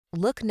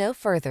Look no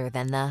further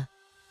than the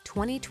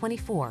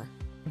 2024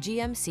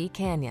 GMC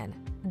Canyon.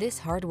 This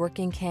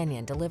hard-working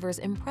Canyon delivers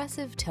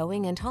impressive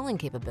towing and hauling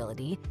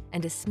capability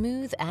and a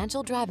smooth,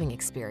 agile driving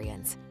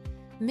experience.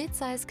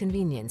 Midsize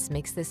convenience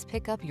makes this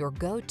pickup your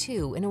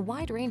go-to in a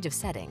wide range of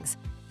settings,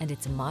 and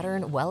its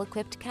modern,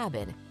 well-equipped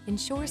cabin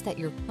ensures that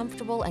you're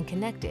comfortable and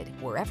connected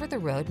wherever the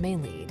road may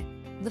lead.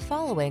 The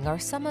following are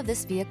some of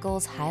this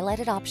vehicle's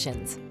highlighted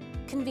options: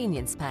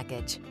 convenience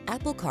package,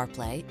 Apple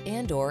Carplay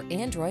and/or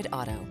Android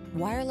Auto,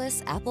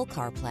 wireless Apple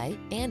Carplay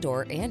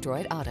and/or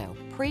Android Auto,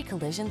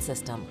 pre-collision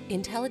system,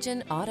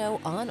 intelligent auto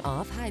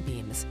on-off high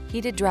beams,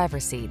 heated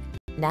driver's seat,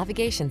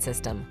 navigation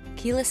system,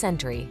 keyless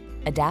entry,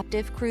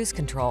 adaptive cruise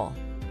control,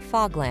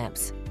 fog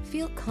lamps.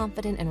 Feel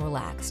confident and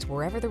relaxed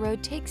wherever the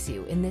road takes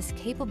you in this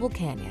capable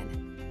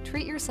Canyon.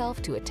 Treat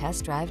yourself to a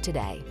test drive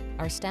today.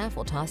 Our staff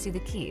will toss you the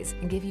keys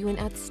and give you an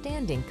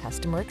outstanding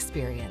customer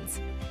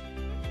experience.